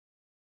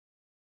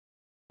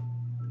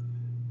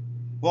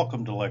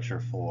Welcome to Lecture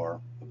 4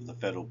 of the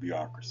Federal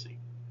Bureaucracy.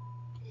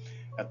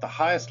 At the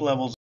highest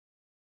levels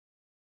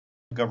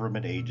of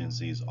government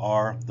agencies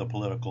are the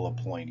political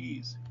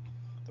appointees,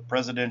 the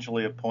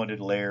presidentially appointed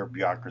layer of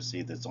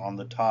bureaucracy that's on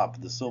the top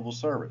of the civil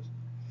service.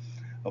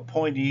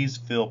 Appointees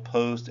fill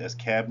posts as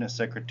cabinet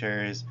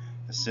secretaries,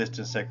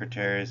 assistant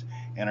secretaries,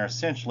 and are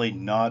essentially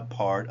not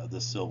part of the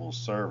civil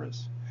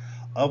service.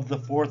 Of the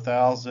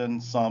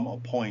 4,000 some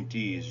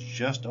appointees,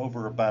 just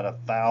over about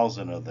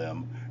 1,000 of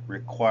them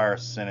require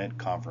Senate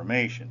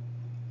confirmation.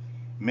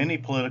 Many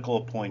political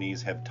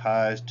appointees have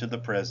ties to the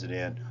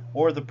president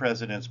or the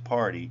president's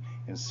party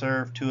and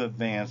serve to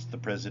advance the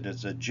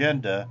president's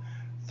agenda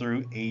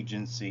through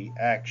agency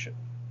action.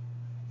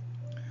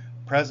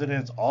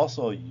 Presidents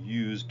also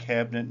use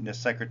cabinet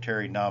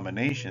secretary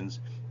nominations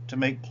to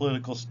make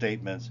political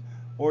statements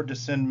or to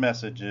send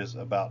messages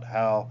about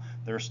how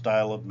their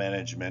style of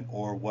management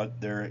or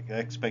what their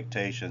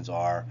expectations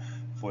are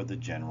for the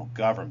general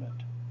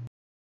government.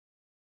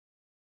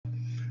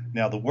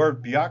 Now, the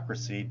word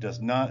bureaucracy does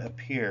not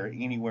appear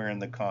anywhere in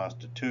the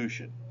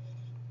Constitution,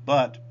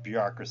 but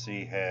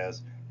bureaucracy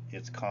has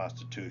its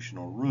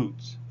constitutional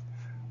roots.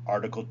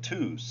 Article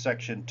 2,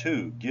 Section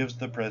 2 gives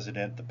the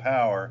President the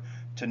power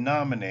to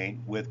nominate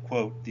with,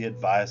 quote, the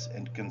advice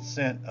and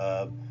consent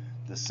of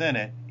the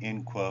Senate,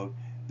 end quote,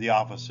 the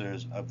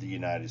officers of the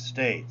United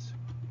States.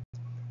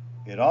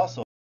 It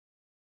also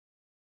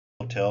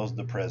tells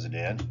the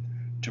President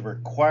to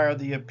require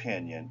the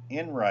opinion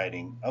in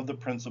writing of the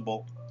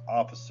principal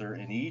officer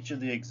in each of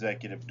the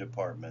executive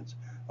departments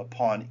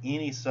upon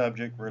any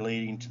subject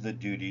relating to the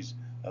duties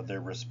of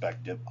their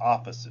respective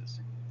offices.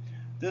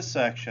 This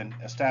section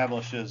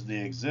establishes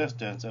the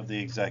existence of the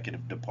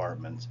executive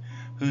departments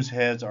whose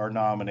heads are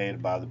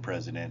nominated by the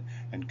President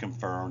and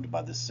confirmed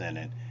by the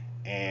Senate,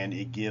 and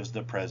it gives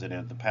the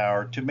President the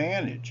power to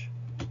manage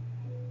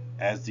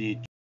as the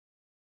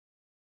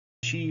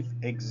chief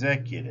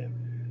executive.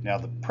 Now,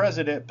 the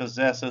President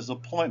possesses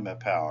appointment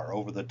power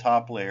over the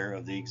top layer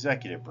of the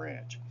executive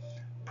branch.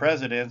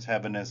 Presidents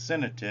have an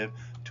incentive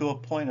to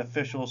appoint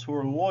officials who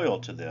are loyal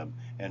to them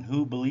and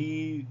who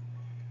believe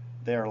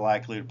they are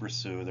likely to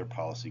pursue their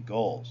policy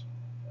goals.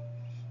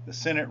 The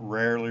Senate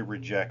rarely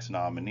rejects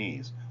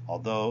nominees,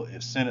 although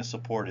if Senate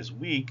support is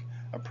weak,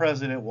 a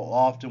president will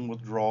often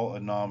withdraw a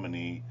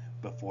nominee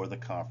before the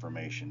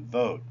confirmation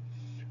vote.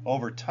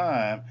 Over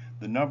time,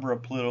 the number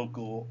of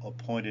political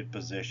appointed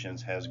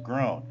positions has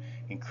grown,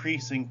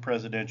 increasing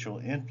presidential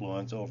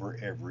influence over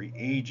every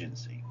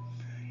agency.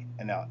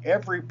 And now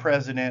every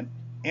president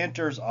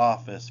enters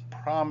office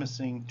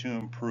promising to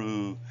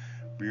improve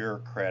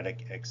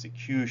bureaucratic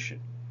execution.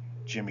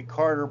 Jimmy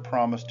Carter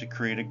promised to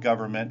create a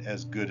government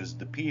as good as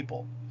the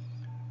people.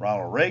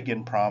 Ronald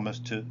Reagan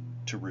promised to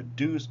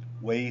reduce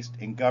waste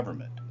in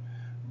government.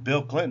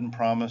 Bill Clinton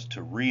promised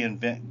to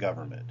reinvent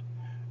government.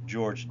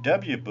 George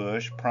W.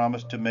 Bush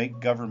promised to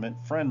make government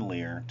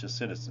friendlier to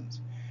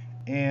citizens.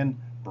 And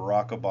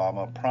Barack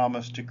Obama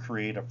promised to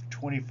create a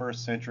 21st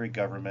century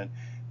government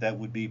that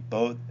would be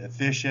both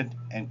efficient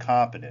and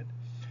competent.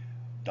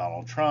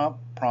 Donald Trump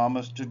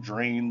promised to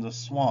drain the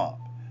swamp.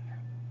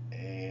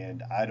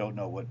 And I don't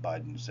know what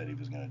Biden said he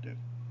was going to do.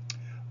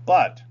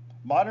 But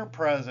modern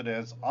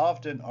presidents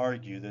often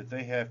argue that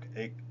they have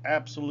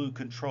absolute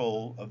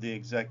control of the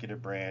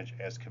executive branch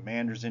as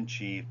commanders in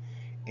chief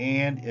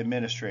and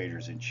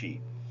administrators in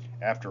chief.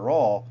 After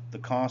all, the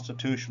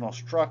constitutional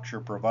structure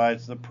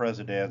provides the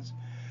presidents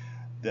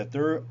that they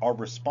are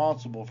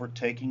responsible for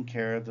taking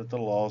care that the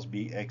laws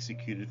be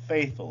executed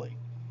faithfully,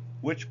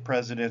 which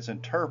presidents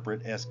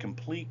interpret as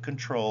complete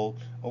control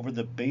over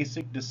the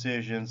basic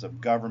decisions of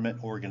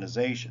government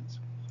organizations.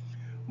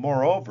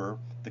 Moreover,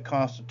 the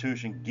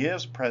Constitution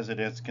gives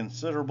presidents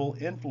considerable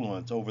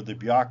influence over the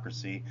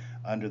bureaucracy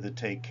under the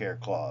Take Care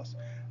Clause.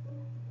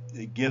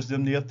 It gives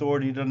them the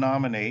authority to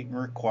nominate and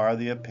require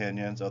the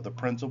opinions of the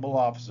principal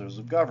officers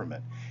of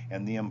government,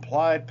 and the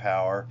implied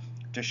power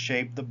to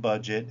shape the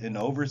budget and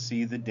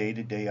oversee the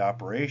day-to-day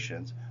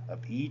operations of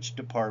each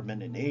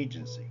department and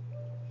agency.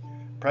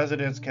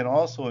 Presidents can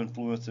also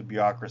influence the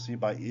bureaucracy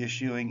by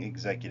issuing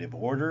executive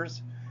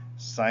orders,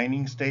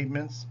 signing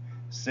statements,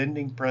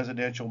 sending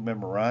presidential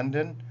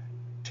memorandum,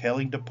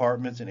 telling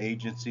departments and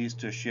agencies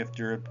to shift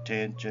their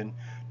attention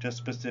to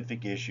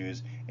specific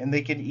issues, and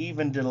they can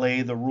even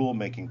delay the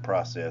rulemaking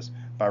process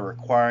by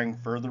requiring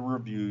further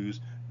reviews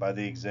by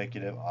the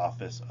executive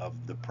office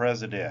of the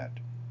president.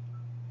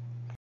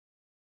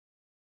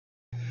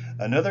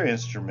 Another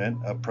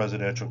instrument of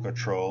presidential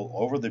control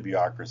over the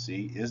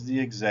bureaucracy is the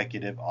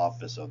executive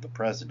office of the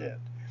president.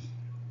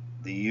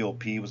 The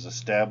EOP was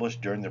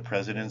established during the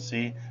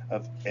presidency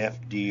of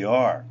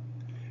FDR.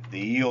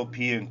 The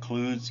EOP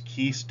includes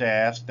key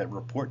staffs that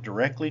report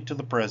directly to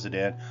the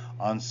president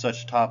on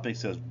such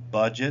topics as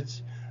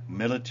budgets,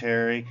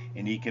 military,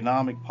 and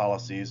economic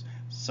policies,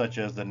 such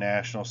as the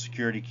National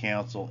Security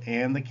Council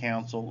and the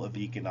Council of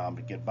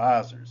Economic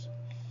Advisors.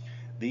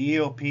 The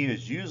EOP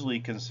is usually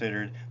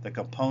considered the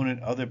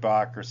component of the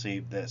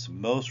bureaucracy that's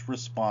most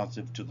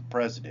responsive to the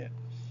president.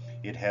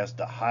 It has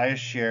the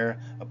highest share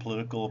of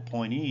political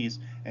appointees,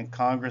 and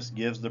Congress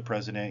gives the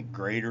president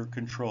greater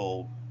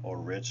control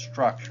over its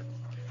structure.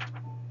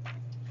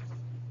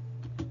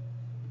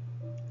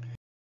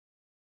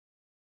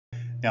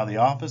 Now, the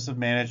Office of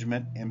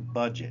Management and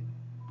Budget.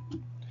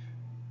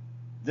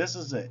 This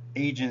is an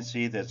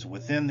agency that's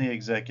within the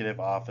executive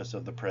office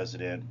of the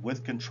president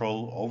with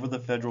control over the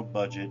federal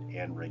budget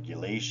and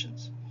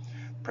regulations.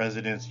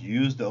 Presidents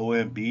use the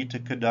OMB to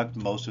conduct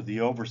most of the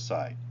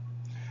oversight.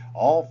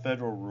 All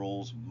federal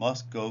rules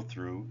must go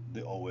through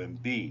the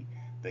OMB.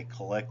 They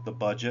collect the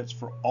budgets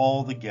for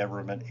all the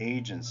government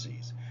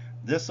agencies.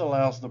 This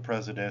allows the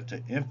president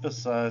to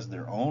emphasize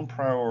their own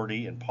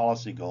priority and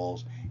policy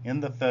goals in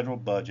the federal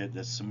budget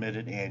that's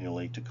submitted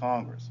annually to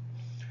Congress.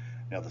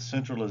 Now, the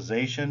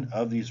centralization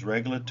of these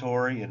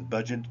regulatory and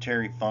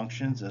budgetary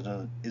functions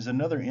is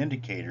another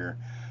indicator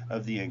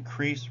of the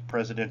increased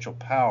presidential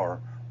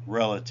power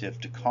relative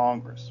to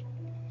Congress.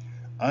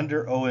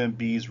 Under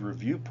OMB's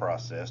review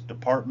process,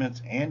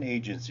 departments and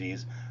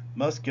agencies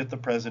must get the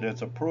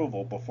president's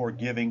approval before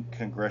giving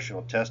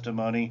congressional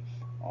testimony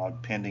on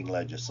pending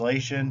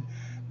legislation,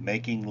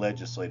 making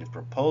legislative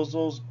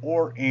proposals,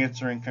 or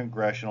answering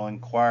congressional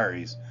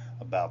inquiries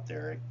about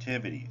their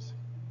activities.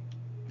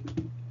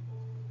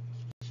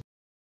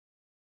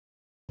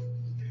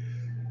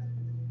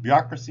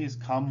 Bureaucracies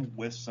come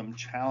with some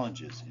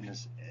challenges in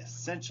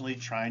essentially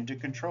trying to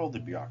control the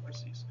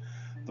bureaucracies.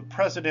 The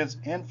president's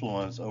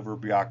influence over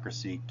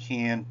bureaucracy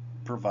can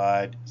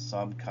provide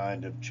some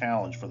kind of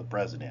challenge for the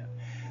president.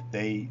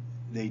 They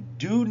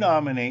do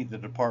nominate the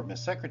department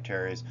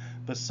secretaries,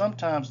 but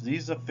sometimes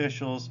these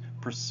officials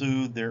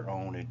pursue their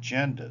own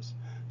agendas.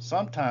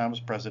 Sometimes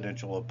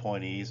presidential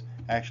appointees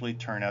actually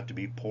turn out to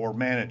be poor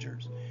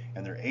managers,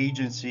 and their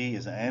agency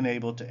is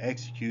unable to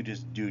execute its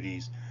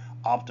duties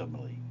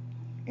optimally.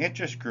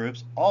 Interest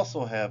groups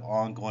also have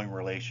ongoing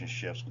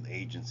relationships with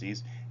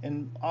agencies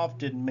and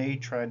often may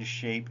try to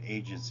shape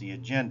agency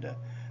agenda.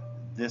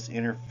 This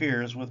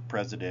interferes with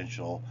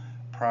presidential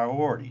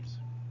priorities.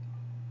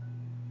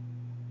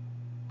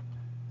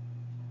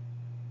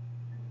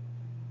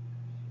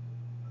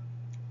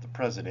 The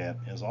president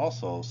is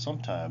also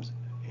sometimes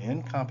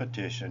in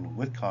competition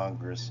with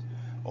Congress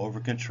over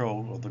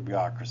control of the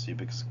bureaucracy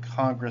because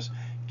Congress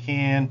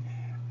can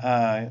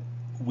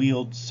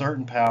wield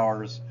certain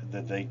powers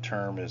that they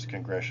term as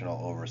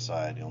congressional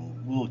oversight,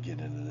 and we'll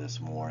get into this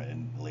more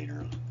in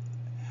later.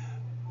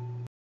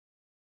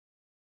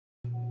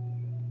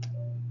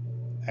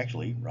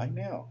 Actually, right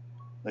now.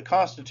 The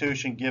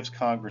Constitution gives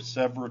Congress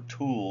several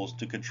tools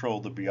to control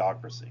the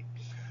bureaucracy.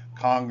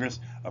 Congress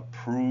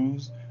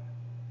approves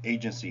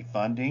agency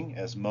funding,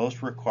 as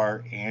most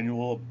require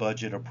annual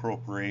budget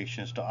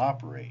appropriations to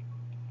operate.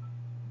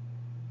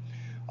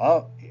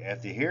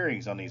 At the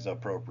hearings on these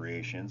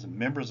appropriations,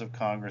 members of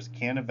Congress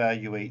can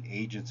evaluate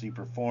agency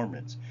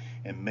performance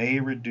and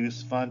may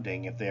reduce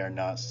funding if they are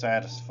not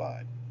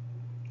satisfied.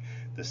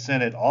 The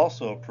Senate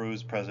also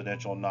approves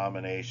presidential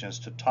nominations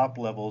to top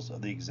levels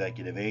of the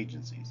executive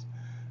agencies.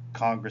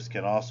 Congress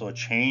can also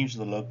change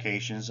the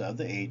locations of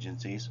the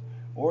agencies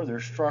or their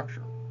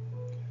structure.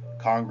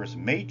 Congress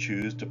may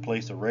choose to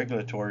place a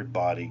regulatory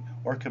body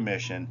or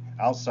commission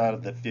outside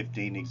of the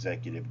 15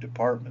 executive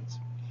departments.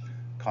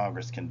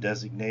 Congress can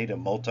designate a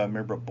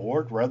multi-member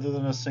board rather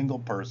than a single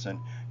person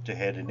to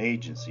head an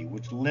agency,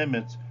 which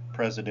limits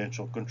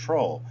presidential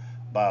control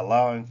by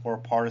allowing for a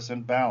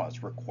partisan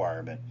balance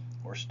requirement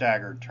or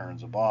staggered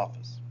terms of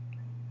office.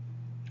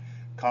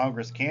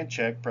 Congress can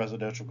check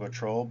presidential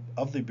control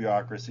of the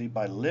bureaucracy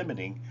by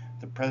limiting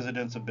the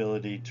president's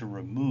ability to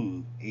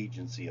remove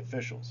agency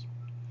officials.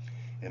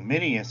 In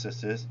many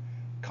instances,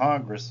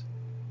 Congress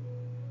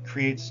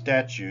creates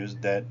statutes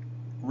that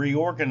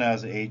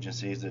reorganize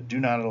agencies that do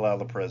not allow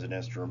the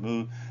presidents to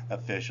remove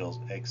officials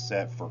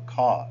except for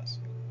cause.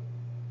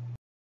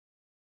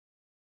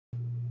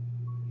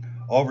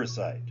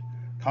 Oversight.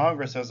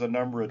 Congress has a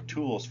number of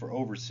tools for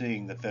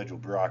overseeing the federal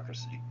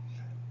bureaucracy,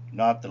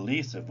 not the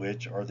least of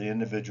which are the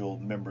individual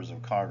members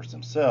of Congress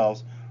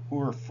themselves,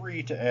 who are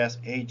free to ask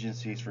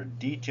agencies for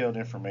detailed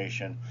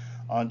information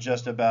on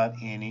just about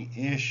any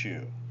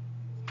issue.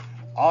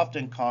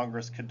 Often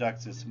Congress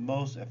conducts its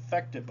most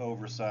effective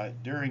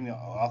oversight during the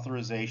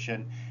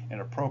authorization and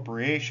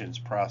appropriations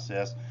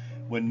process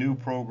when new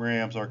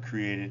programs are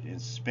created and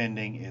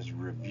spending is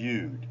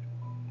reviewed.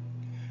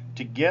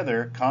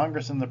 Together,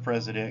 Congress and the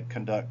President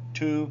conduct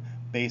two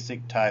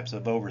basic types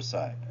of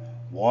oversight.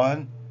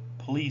 One,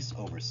 police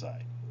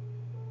oversight.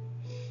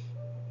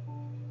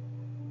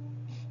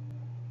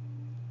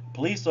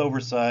 Police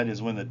oversight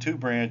is when the two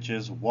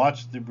branches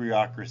watch the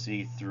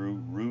bureaucracy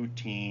through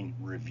routine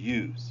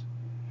reviews.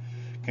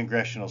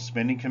 Congressional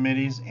spending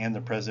committees and the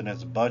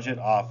President's Budget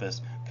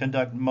Office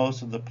conduct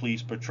most of the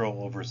police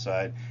patrol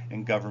oversight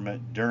in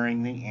government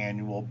during the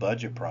annual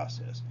budget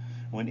process,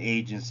 when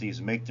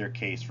agencies make their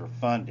case for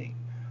funding.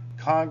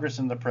 Congress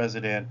and the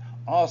President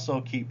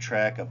also keep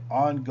track of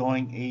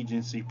ongoing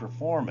agency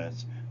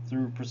performance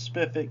through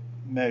specific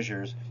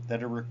measures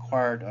that are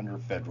required under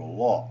federal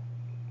law.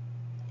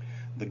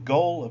 The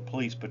goal of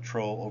police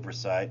patrol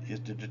oversight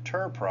is to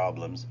deter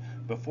problems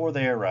before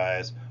they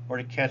arise or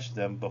to catch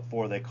them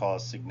before they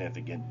cause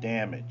significant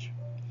damage.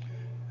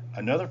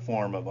 Another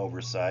form of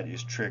oversight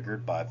is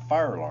triggered by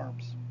fire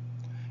alarms,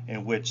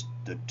 in which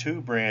the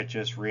two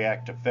branches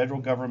react to federal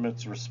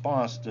government's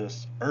response to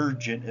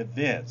urgent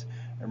events,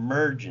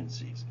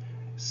 emergencies,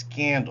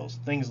 scandals,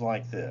 things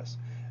like this.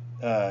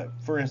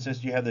 For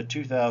instance, you have the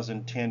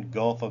 2010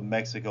 Gulf of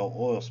Mexico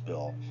oil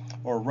spill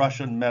or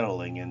Russian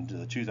meddling in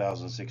the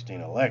 2016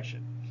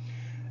 election.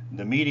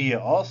 The media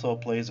also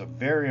plays a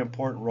very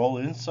important role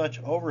in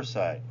such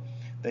oversight.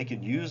 They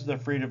can use the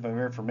Freedom of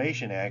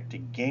Information Act to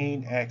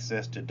gain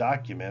access to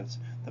documents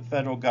the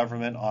federal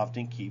government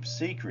often keeps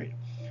secret,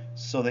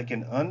 so they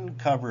can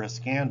uncover a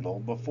scandal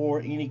before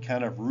any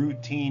kind of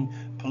routine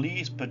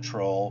police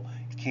patrol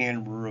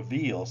can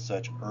reveal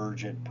such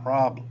urgent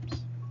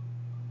problems.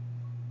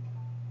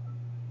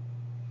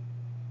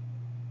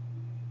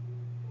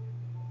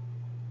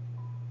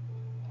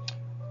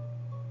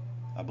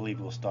 I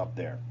believe we'll stop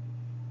there.